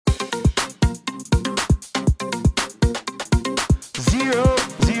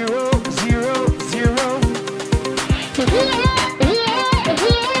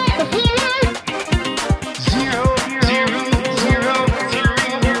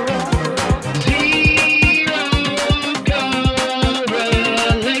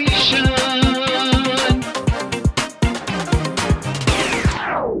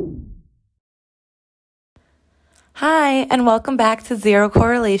Hi, and welcome back to Zero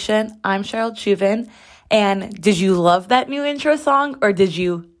Correlation. I'm Cheryl Chuvin, and did you love that new intro song, or did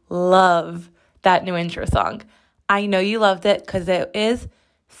you love that new intro song? I know you loved it because it is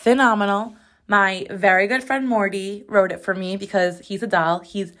phenomenal. My very good friend Morty wrote it for me because he's a doll.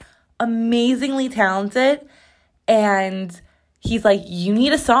 He's amazingly talented, and he's like, you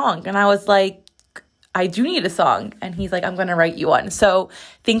need a song. And I was like, I do need a song. And he's like, I'm going to write you one. So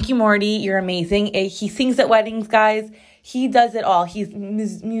thank you, Morty. You're amazing. He sings at weddings, guys. He does it all. He's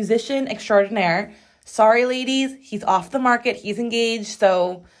musician extraordinaire. Sorry, ladies. He's off the market. He's engaged.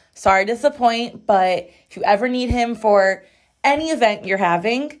 So sorry to disappoint. But if you ever need him for any event you're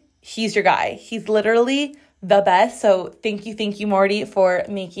having, he's your guy. He's literally the best. So thank you, Morty, for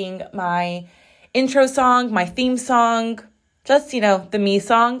making my intro song, my theme song, just, the me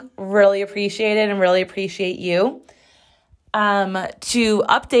song. Really appreciate it and really appreciate you. To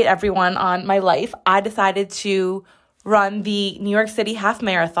update everyone on my life, I decided to run the New York City Half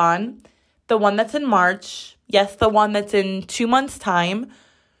Marathon, the one that's in March. Yes, the one that's in 2 months' time.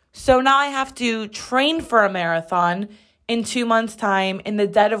 So now I have to train for a marathon in 2 months' time in the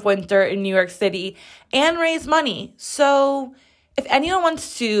dead of winter in New York City and raise money. So if anyone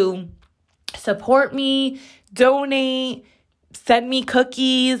wants to support me, donate, send me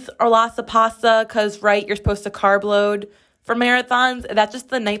cookies or lots of pasta because, right, you're supposed to carb load for marathons. Is that just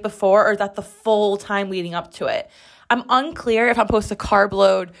the night before or is that the full time leading up to it? I'm unclear if I'm supposed to carb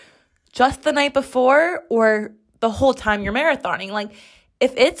load just the night before or the whole time you're marathoning. Like,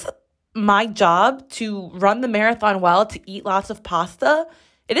 if it's my job to run the marathon well, to eat lots of pasta,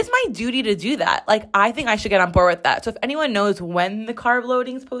 it is my duty to do that. Like, I think I should get on board with that. So if anyone knows when the carb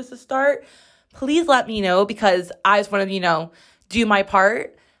loading is supposed to start, please let me know because I just want to, do my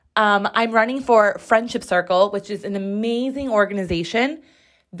part. I'm running for Friendship Circle, which is an amazing organization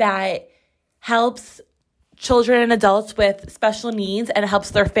that helps children and adults with special needs and helps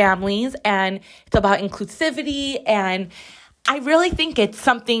their families. And it's about inclusivity. And I really think it's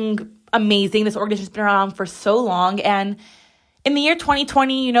something amazing. This organization's been around for so long. And in the year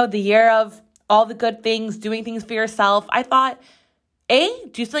 2020, the year of all the good things, doing things for yourself, I thought,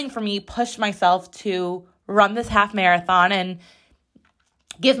 do something for me, push myself to run this half marathon and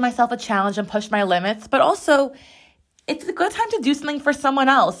give myself a challenge and push my limits. But also, it's a good time to do something for someone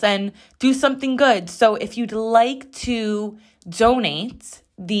else and do something good. So if you'd like to donate,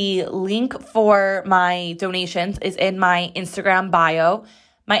 the link for my donations is in my Instagram bio.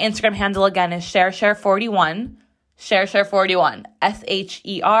 My Instagram handle, again, is SherSher41. SherSher41.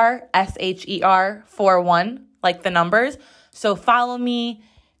 SherSher41, like the numbers. So follow me,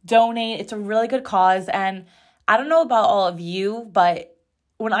 donate. It's a really good cause. And I don't know about all of you, but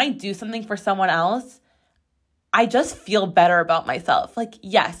when I do something for someone else, I just feel better about myself. Like,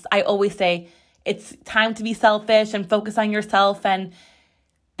 yes, I always say it's time to be selfish and focus on yourself. And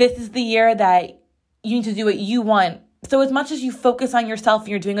this is the year that you need to do what you want. So as much as you focus on yourself and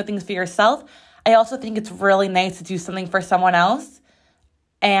you're doing good things for yourself, I also think it's really nice to do something for someone else.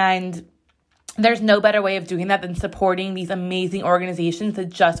 And there's no better way of doing that than supporting these amazing organizations that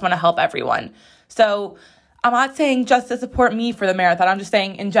just want to help everyone. So I'm not saying just to support me for the marathon. I'm just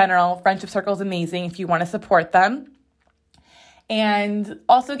saying in general, Friendship Circle is amazing if you want to support them. And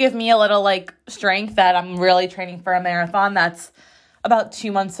also give me a little strength that I'm really training for a marathon that's about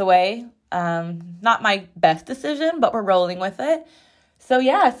 2 months away. Not my best decision, but we're rolling with it. So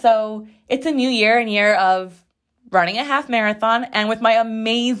it's a new year, a year of running a half marathon, and with my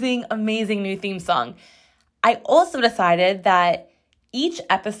amazing, amazing new theme song. I also decided that each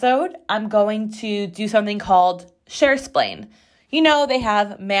episode, I'm going to do something called Sharesplain. They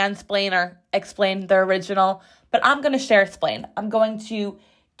have Mansplain or Explain, the original, but I'm going to Sharesplain. I'm going to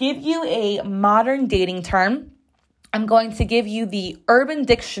give you a modern dating term. I'm going to give you the Urban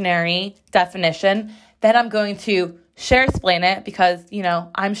Dictionary definition. Then I'm going to Sharesplain it because,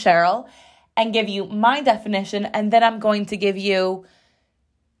 I'm Cheryl, and give you my definition, and then I'm going to give you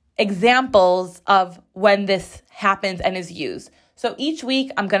examples of when this happens and is used. So each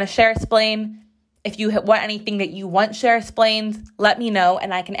week, I'm going to Sharesplain. If you want anything that you want Sharesplained, let me know,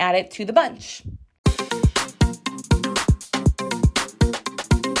 and I can add it to the bunch.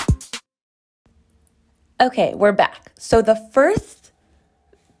 Okay, we're back. So the first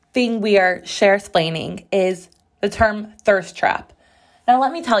thing we are Sharesplaining is the term thirst trap. Now,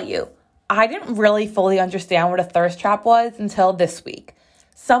 let me tell you, I didn't really fully understand what a thirst trap was until this week.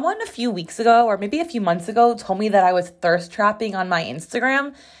 Someone a few weeks ago, or maybe a few months ago, told me that I was thirst trapping on my Instagram.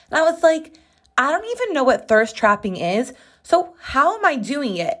 And I was like, I don't even know what thirst trapping is. So how am I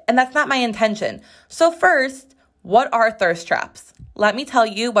doing it? And that's not my intention. So first, what are thirst traps? Let me tell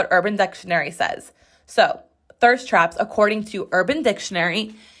you what Urban Dictionary says. So thirst traps, according to Urban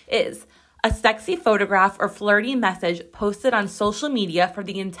Dictionary, is a sexy photograph or flirty message posted on social media for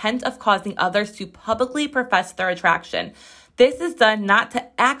the intent of causing others to publicly profess their attraction. This is done not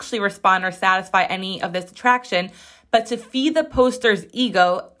to actually respond or satisfy any of this attraction, but to feed the poster's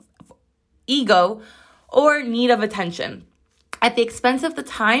ego or need of attention, at the expense of the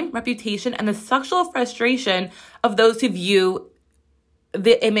time, reputation, and the sexual frustration of those who view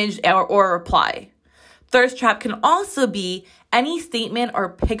the image or reply. Thirst trap can also be any statement or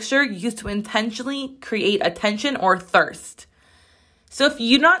picture used to intentionally create attention or thirst. So if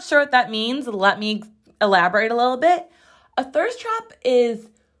you're not sure what that means, let me elaborate a little bit. A thirst trap is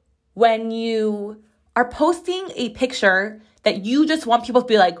when you are posting a picture that you just want people to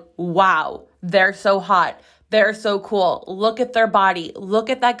be like, wow, they're so hot. They're so cool. Look at their body. Look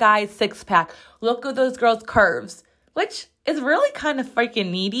at that guy's six pack. Look at those girls' curves, which is really kind of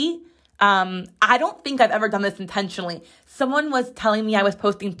freaking needy. I don't think I've ever done this intentionally. Someone was telling me I was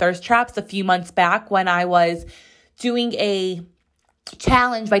posting thirst traps a few months back when I was doing a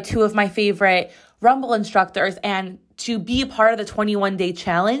challenge by two of my favorite Rumble instructors. And to be a part of the 21-day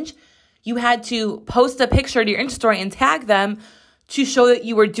challenge, you had to post a picture to your Insta story and tag them to show that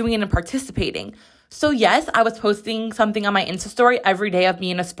you were doing it and participating. So yes, I was posting something on my Insta story every day of me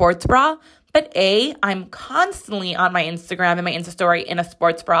in a sports bra. But I'm constantly on my Instagram and my Insta story in a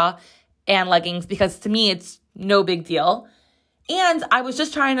sports bra and leggings because to me, it's no big deal. And I was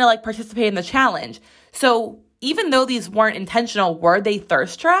just trying to participate in the challenge. So even though these weren't intentional, were they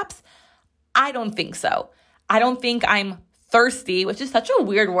thirst traps? I don't think so. I don't think I'm thirsty, which is such a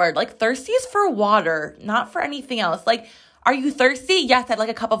weird word. Thirsty is for water, not for anything else. Are you thirsty? Yes, I'd like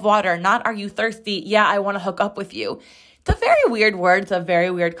a cup of water. Not, are you thirsty? Yeah, I want to hook up with you. It's a very weird word. It's a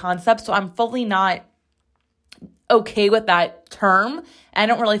very weird concept. So I'm fully not okay with that term. I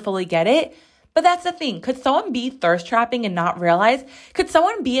don't really fully get it. But that's the thing. Could someone be thirst trapping and not realize? Could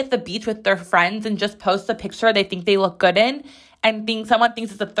someone be at the beach with their friends and just post a picture they think they look good in and someone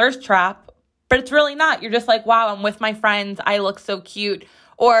thinks it's a thirst trap, but it's really not? You're just like, wow, I'm with my friends. I look so cute.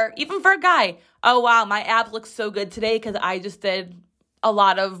 Or even for a guy, oh, wow, my abs look so good today because I just did a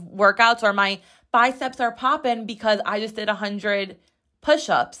lot of workouts, or my biceps are popping because I just did 100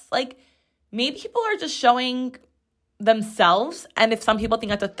 push-ups. Maybe people are just showing themselves, and if some people think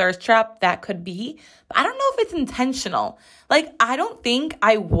that's a thirst trap, that could be. But I don't know if it's intentional. I don't think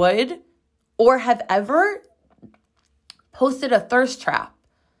I would or have ever posted a thirst trap.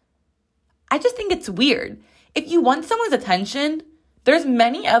 I just think it's weird. If you want someone's attention, there's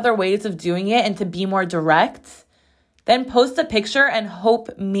many other ways of doing it and to be more direct. Then post a picture and hope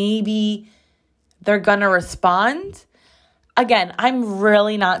maybe they're gonna respond. Again, I'm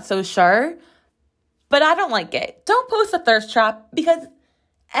really not so sure, but I don't like it. Don't post a thirst trap because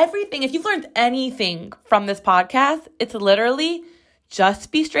if you've learned anything from this podcast, it's literally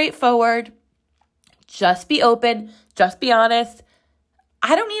just be straightforward, just be open, just be honest.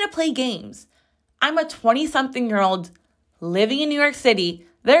 I don't need to play games. I'm a 20-something-year-old living in New York City.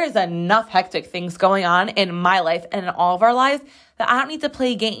 There is enough hectic things going on in my life and in all of our lives that I don't need to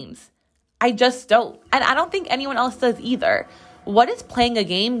play games. I just don't. And I don't think anyone else does either. What is playing a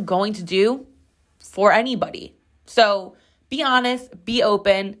game going to do for anybody? So be honest, be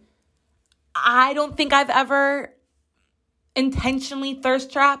open. I don't think I've ever intentionally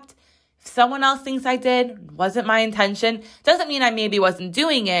thirst trapped. If someone else thinks I did, wasn't my intention. Doesn't mean I maybe wasn't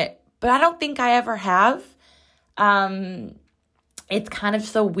doing it, but I don't think I ever have. It's kind of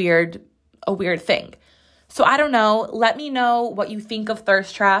just a weird thing. So I don't know. Let me know what you think of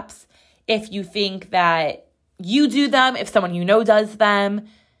thirst traps. If you think that you do them, if someone you know does them,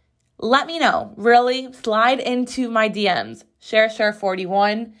 let me know. Really, slide into my DMs.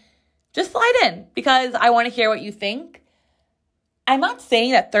 Share41. Just slide in because I want to hear what you think. I'm not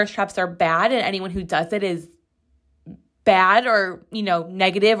saying that thirst traps are bad and anyone who does it is bad or,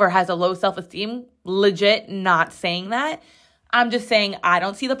 negative or has a low self-esteem. Legit not saying that. I'm just saying I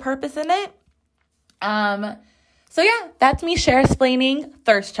don't see the purpose in it. So yeah, that's me share-splaining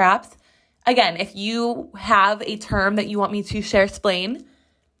thirst traps. Again, if you have a term that you want me to share-splain,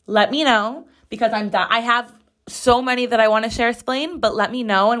 let me know because I have so many that I want to share-splain, but let me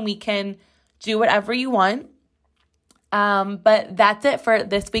know and we can do whatever you want. But that's it for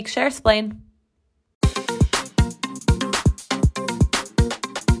this week's share-splain.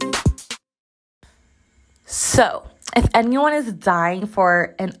 So, if anyone is dying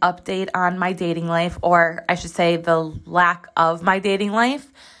for an update on my dating life, or I should say the lack of my dating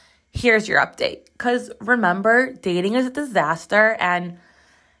life, here's your update. Because remember, dating is a disaster, and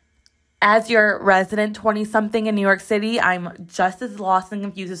as your resident 20-something in New York City, I'm just as lost and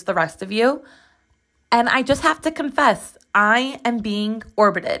confused as the rest of you. And I just have to confess, I am being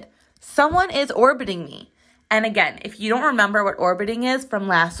orbited. Someone is orbiting me. And again, if you don't remember what orbiting is from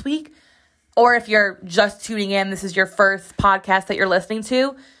last week, or if you're just tuning in, this is your first podcast that you're listening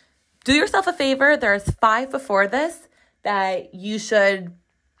to, do yourself a favor. There's 5 before this that you should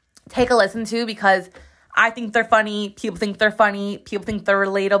take a listen to because I think they're funny. People think they're funny. People think they're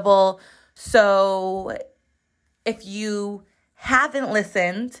relatable. So if you haven't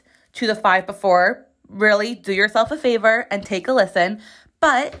listened to the 5 before, really do yourself a favor and take a listen.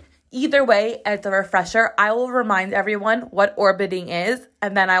 But either way, as a refresher, I will remind everyone what orbiting is,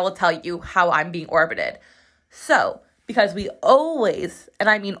 and then I will tell you how I'm being orbited. So, because we always, and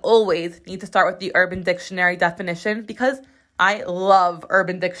I mean always, need to start with the Urban Dictionary definition because I love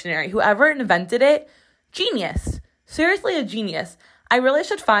Urban Dictionary. Whoever invented it, genius. Seriously, a genius. I really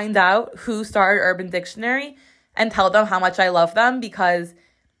should find out who started Urban Dictionary and tell them how much I love them because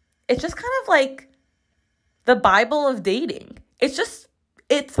it's just kind of like the Bible of dating. It's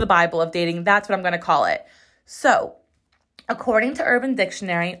the Bible of dating. That's what I'm going to call it. So, according to Urban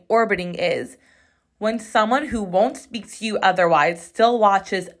Dictionary, orbiting is when someone who won't speak to you otherwise still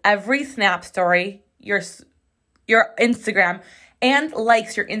watches every Snap story, your Instagram, and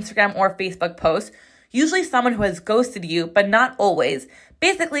likes your Instagram or Facebook post. Usually someone who has ghosted you, but not always.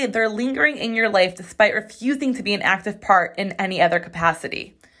 Basically, they're lingering in your life despite refusing to be an active part in any other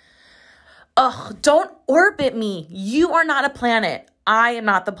capacity. Ugh, don't orbit me. You are not a planet. I am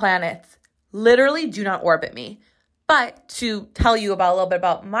not the planet. Literally, do not orbit me. But to tell you about a little bit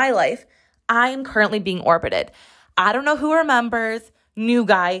about my life, I am currently being orbited. I don't know who remembers. New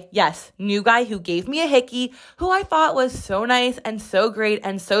guy, yes, new guy who gave me a hickey, who I thought was so nice and so great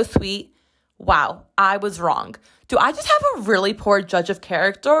and so sweet. Wow, I was wrong. Do I just have a really poor judge of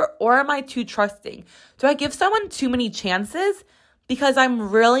character or am I too trusting? Do I give someone too many chances? Because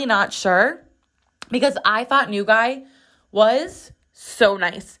I'm really not sure. Because I thought new guy was so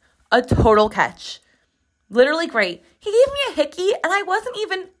nice. A total catch. Literally great. He gave me a hickey and I wasn't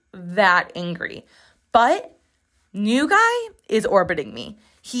even that angry. But new guy is orbiting me.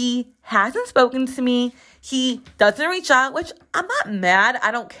 He hasn't spoken to me. He doesn't reach out, which I'm not mad.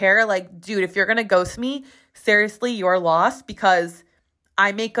 I don't care. Like, dude, if you're going to ghost me, seriously, you're lost because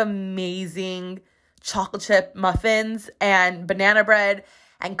I make amazing chocolate chip muffins and banana bread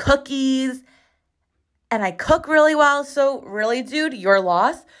and cookies and I cook really well. So really, dude, you're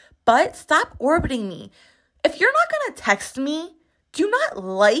lost. But stop orbiting me. If you're not going to text me, do not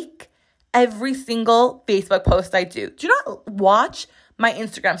like every single Facebook post I do. Do not watch my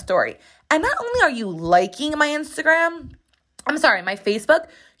Instagram story. And not only are you liking my my Facebook,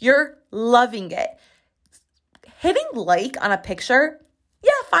 you're loving it. Hitting like on a picture,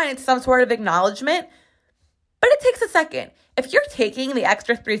 yeah, fine, it's some sort of acknowledgement, but it takes a second. If you're taking the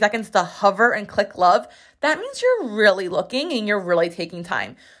extra 3 seconds to hover and click love, that means you're really looking and you're really taking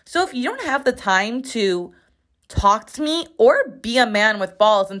time. So if you don't have the time to talk to me or be a man with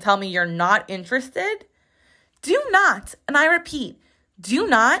balls and tell me you're not interested, do not, and I repeat, do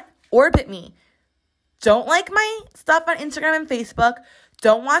not orbit me. Don't like my stuff on Instagram and Facebook.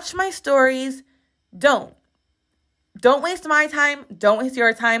 Don't watch my stories. Don't waste my time. Don't waste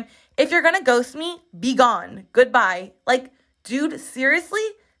your time. If you're going to ghost me, be gone. Goodbye. Like, dude, seriously,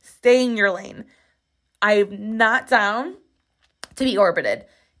 stay in your lane. I'm not down to be orbited.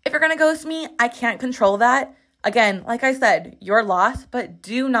 If you're going to ghost me, I can't control that. Again, like I said, you're lost, but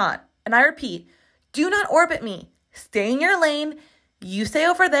do not, and I repeat, do not orbit me. Stay in your lane. You stay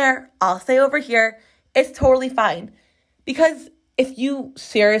over there. I'll stay over here. It's totally fine. Because if you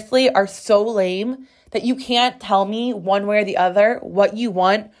seriously are so lame that you can't tell me one way or the other what you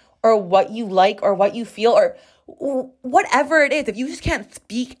want or what you like or what you feel or whatever it is, if you just can't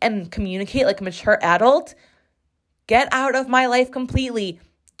speak and communicate like a mature adult, get out of my life completely.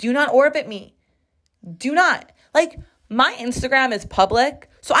 Do not orbit me. Do not. Like, my Instagram is public,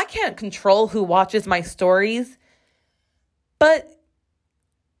 so I can't control who watches my stories. But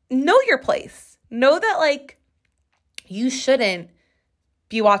know your place. Know that, like, you shouldn't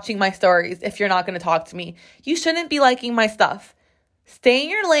be watching my stories if you're not going to talk to me. You shouldn't be liking my stuff. Stay in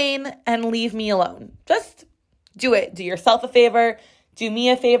your lane and leave me alone. Just do it. Do yourself a favor. Do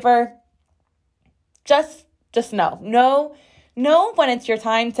me a favor. Just know. Know when it's your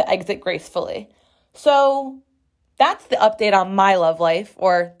time to exit gracefully. So that's the update on my love life,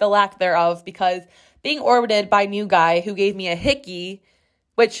 or the lack thereof, because being orbited by new guy who gave me a hickey,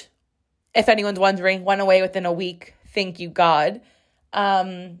 which, if anyone's wondering, went away within a week. Thank you, God.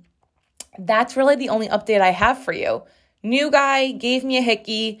 That's really the only update I have for you. New guy gave me a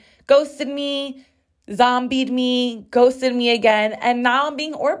hickey, ghosted me, zombied me, ghosted me again, and now I'm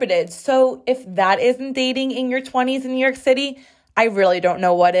being orbited. So if that isn't dating in your 20s in New York City, I really don't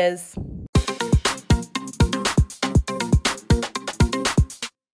know what is.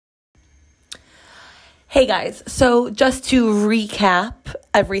 Hey guys, so just to recap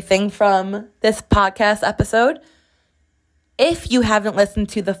everything from this podcast episode, if you haven't listened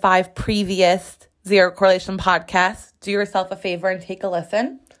to the 5 previous Zero Correlation podcasts, do yourself a favor and take a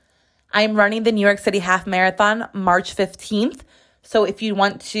listen. I'm running the New York City Half Marathon March 15th. So if you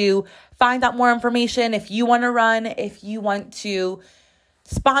want to find out more information, if you want to run, if you want to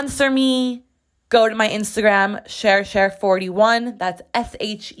sponsor me, go to my Instagram, SherSher41. That's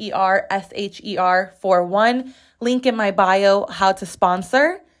SHER41. Link in my bio, how to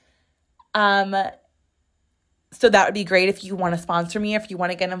sponsor. So that would be great if you want to sponsor me. If you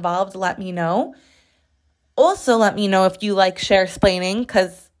want to get involved, let me know. Also, let me know if you like share-splaining,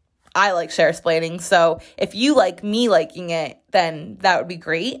 because I like share-splaining. So if you like me liking it, then that would be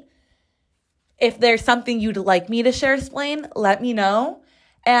great. If there's something you'd like me to share-splain, let me know.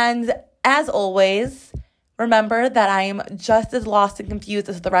 And as always, remember that I am just as lost and confused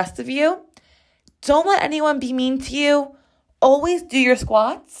as the rest of you. Don't let anyone be mean to you. Always do your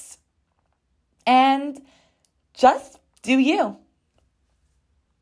squats. And just do you.